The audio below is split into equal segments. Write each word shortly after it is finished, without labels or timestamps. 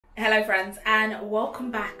Hello friends, and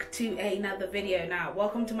welcome back to another video. Now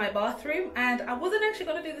welcome to my bathroom, and I wasn't actually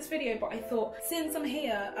going to do this video, but I thought since I'm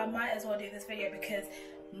here I might as well do this video because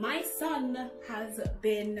my son has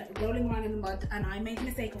been rolling around in the mud and I made the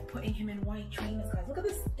mistake of putting him in white trainers. Guys, look at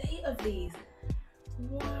the state of these.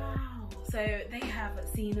 Wow. So they have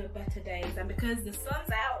seen better days, and because the sun's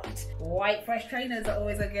out, white fresh trainers are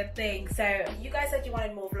always a good thing. So you guys said you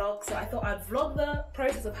wanted more vlogs, so I thought I'd vlog the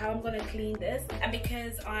process of how I'm going to clean this. And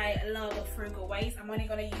because I love frugal ways, I'm only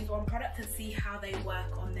going to use one product and see how they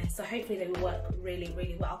work on this. So hopefully they will work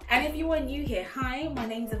really well. And if you are new here, hi, my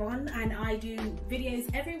name's Yvonne and I do videos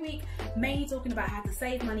every week mainly talking about how to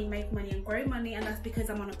save money, make money and grow money. And that's because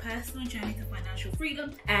I'm on a personal journey to financial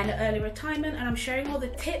freedom and early retirement, and I'm sharing all the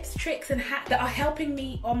tips, tricks and hacks that are helping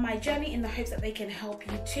me on my journey in the hopes that they can help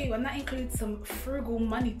you too. And that includes some frugal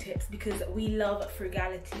money tips because we love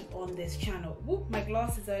frugality on this channel. Whoop, my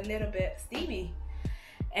glasses are a little bit steamy.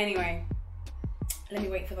 Anyway, let me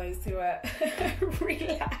wait for those to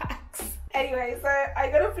relax. Anyway, so I'm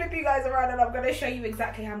gonna flip you guys around and I'm gonna show you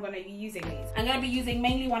exactly how I'm gonna be using these. I'm gonna be using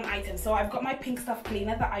mainly one item. So I've got my pink stuff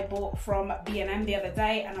cleaner that I bought from B&M the other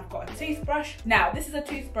day, and I've got a toothbrush. Now, this is a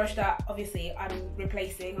toothbrush that obviously I'm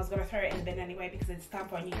replacing. I was gonna throw it in the bin anyway because it's time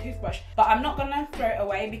for a new toothbrush, but I'm not gonna throw it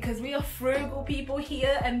away because we are frugal people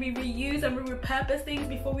here and we reuse and we repurpose things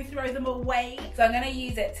before we throw them away. So I'm gonna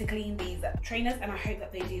use it to clean these trainers, and I hope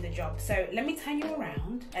that they do the job. So let me turn you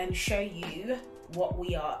around and show you what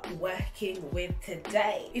we are working with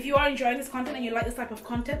today. If you are enjoying this content and you like this type of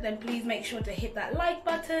content, then please make sure to hit that like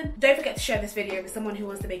button. Don't forget to share this video with someone who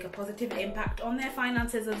wants to make a positive impact on their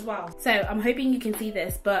finances as well. So I'm hoping you can see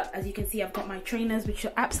this, but as you can see, I've got my trainers which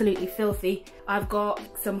are absolutely filthy. I've got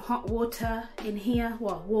some hot water in here,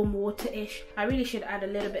 well, warm water-ish. I really should add a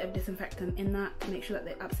little bit of disinfectant in that to make sure that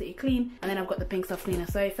they're absolutely clean. And then I've got the pink stuff cleaner.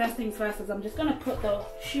 So first things first is I'm just gonna put the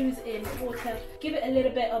shoes in water, give it a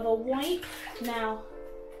little bit of a wipe. Now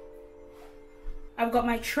I've got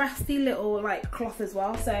my trusty little cloth as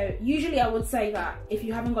well. So usually I would say that if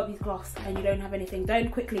you haven't got these cloths and you don't have anything,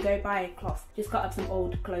 don't quickly go buy a cloth. Just cut up some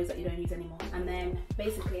old clothes that you don't use anymore. And then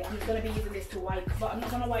basically I'm just going to be using this to wipe, but I'm not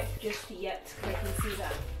going to wipe just yet because I can see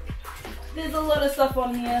that there's a lot of stuff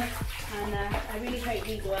on here, and I really hope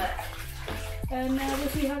these work. And we'll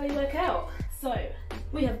see how they work out. So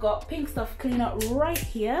we have got pink stuff cleaner right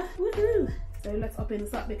here. Woohoo! So let's open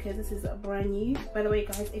this up because this is brand new. By the way,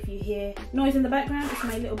 guys, if you hear noise in the background, it's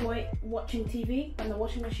my little boy watching TV and the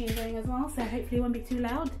washing machine going as well. So hopefully it won't be too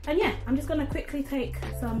loud. And yeah, I'm just gonna quickly take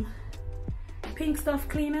some pink stuff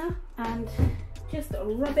cleaner and just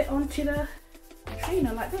rub it onto the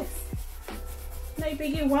trainer like this. No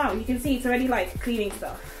biggie. Wow, you can see it's already cleaning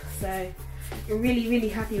stuff. So you're really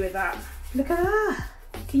happy with that. Look at that.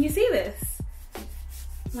 Can you see this?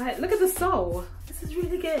 Look at the sole. This is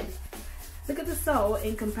really good. Look at the sole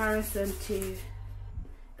in comparison to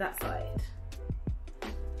that side.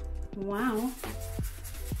 Wow.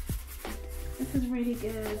 This is really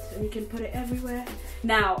good, and you can put it everywhere.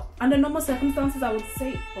 Now, under normal circumstances, I would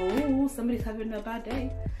say, oh, somebody's having a bad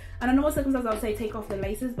day. Under normal circumstances, I would say take off the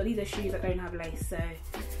laces, but these are shoes that don't have lace, so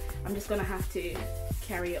I'm just gonna have to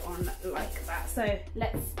carry it on like that. So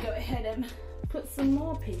let's go ahead and put some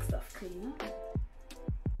more pink stuff cleaner.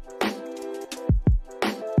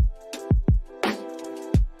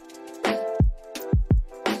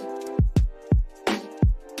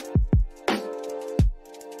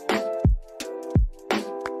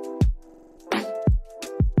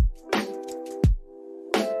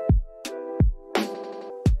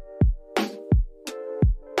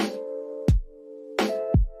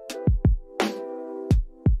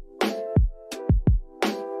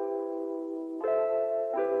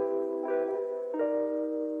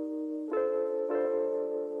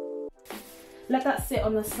 Let that sit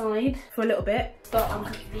on the side for a little bit. Start on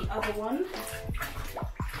the other one.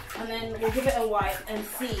 And then we'll give it a wipe and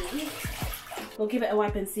see. We'll give it a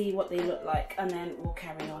wipe and see what they look like, and then we'll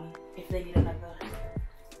carry on if they need another.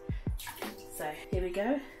 So here we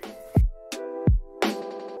go.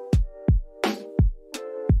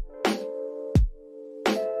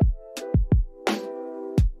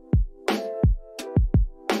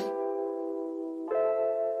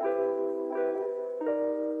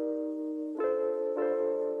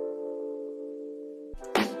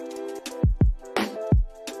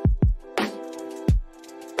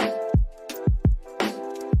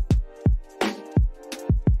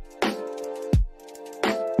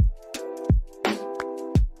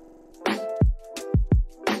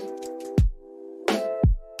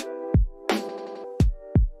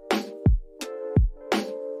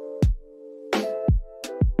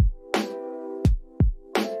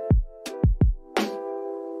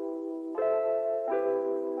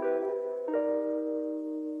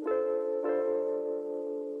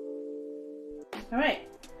 All right,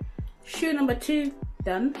 shoe number 2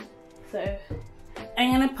 done. So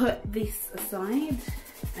I'm gonna put this aside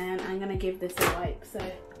and I'm gonna give this a wipe. So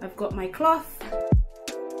I've got my cloth.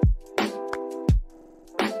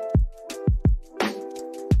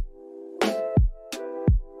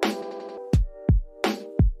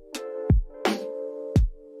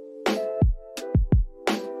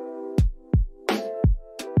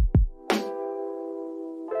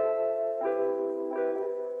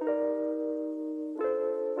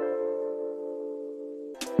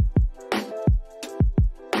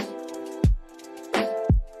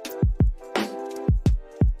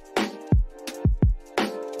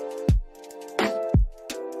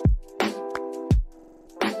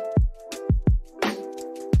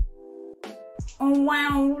 Oh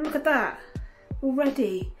wow, look at that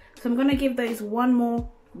already. So I'm gonna give those one more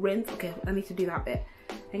rinse. Okay, I need to do that bit.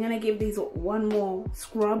 I'm gonna give these one more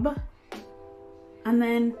scrub, and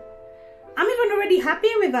then I'm even already happy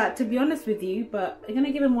with that, to be honest with you, but I'm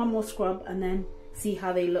gonna give them one more scrub and then see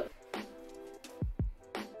how they look.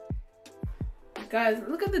 Guys,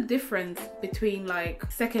 look at the difference between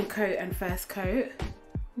like second coat and first coat.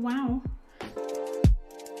 Wow.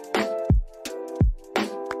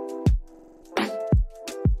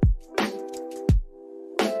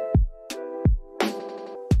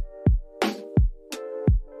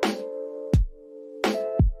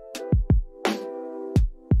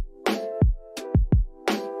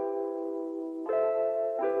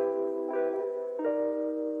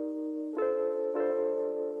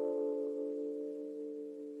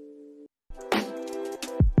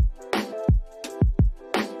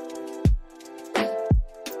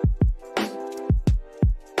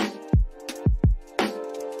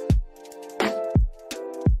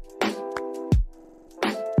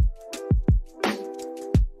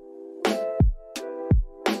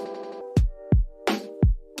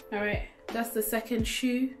 Alright, that's the second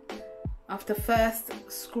shoe. After first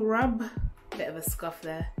scrub, bit of a scuff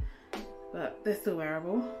there, but they're still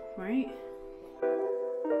wearable, right?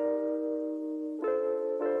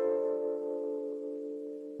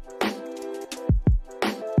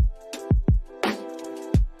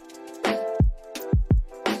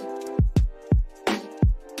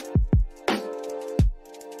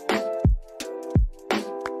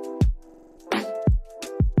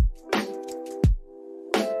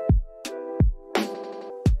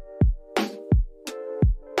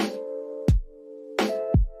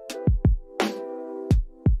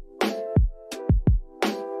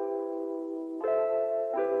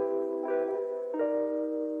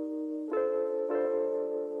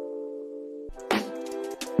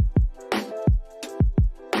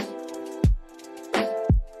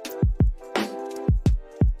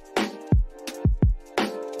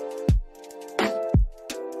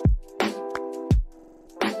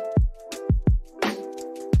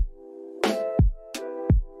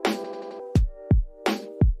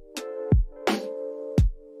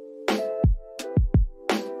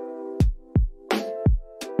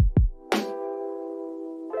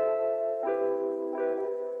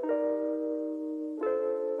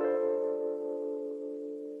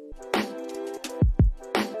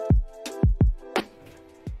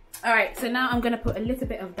 Alright, so now I'm going to put a little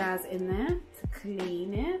bit of Daz in there to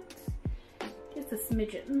clean it. Just a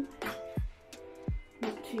smidgen.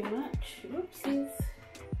 Not too much. Whoopsies.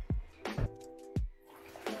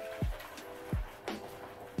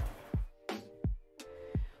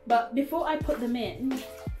 But before I put them in,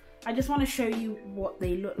 I just want to show you what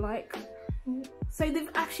they look like. So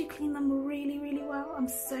they've actually cleaned them really, really well. I'm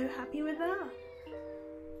so happy with that.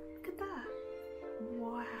 Look at that.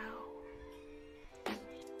 Wow.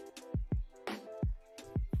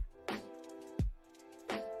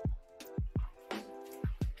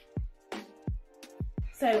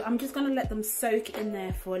 So I'm just going to let them soak in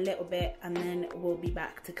there for a little bit and then we'll be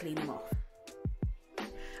back to clean them off.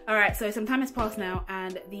 Alright, so some time has passed now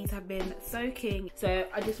and these have been soaking. So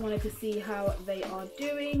I just wanted to see how they are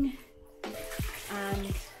doing.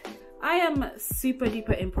 And I am super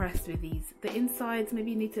duper impressed with these. The insides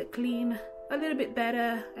maybe need to clean a little bit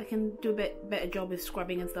better. I can do a bit better job with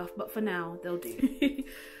scrubbing and stuff, but for now they'll do.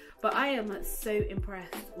 But I am so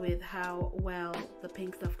impressed with how well the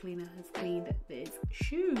Pink Stuff Cleaner has cleaned these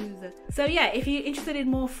shoes. So yeah, if you're interested in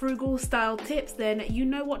more Frugal style tips, then you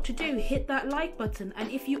know what to do. Hit that like button.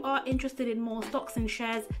 And if you are interested in more stocks and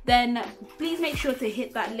shares, then please make sure to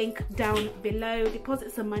hit that link down below.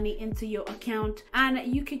 Deposit some money into your account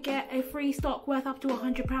and you could get a free stock worth up to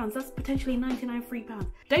 £100. That's potentially 99 free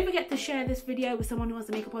pounds. Don't forget to share this video with someone who wants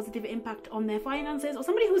to make a positive impact on their finances or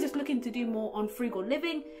somebody who's just looking to do more on frugal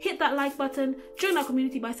living. Hit hit that like button, join our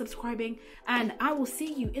community by subscribing, and I will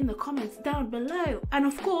see you in the comments down below. And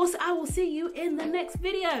of course, I will see you in the next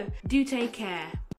video. Do take care.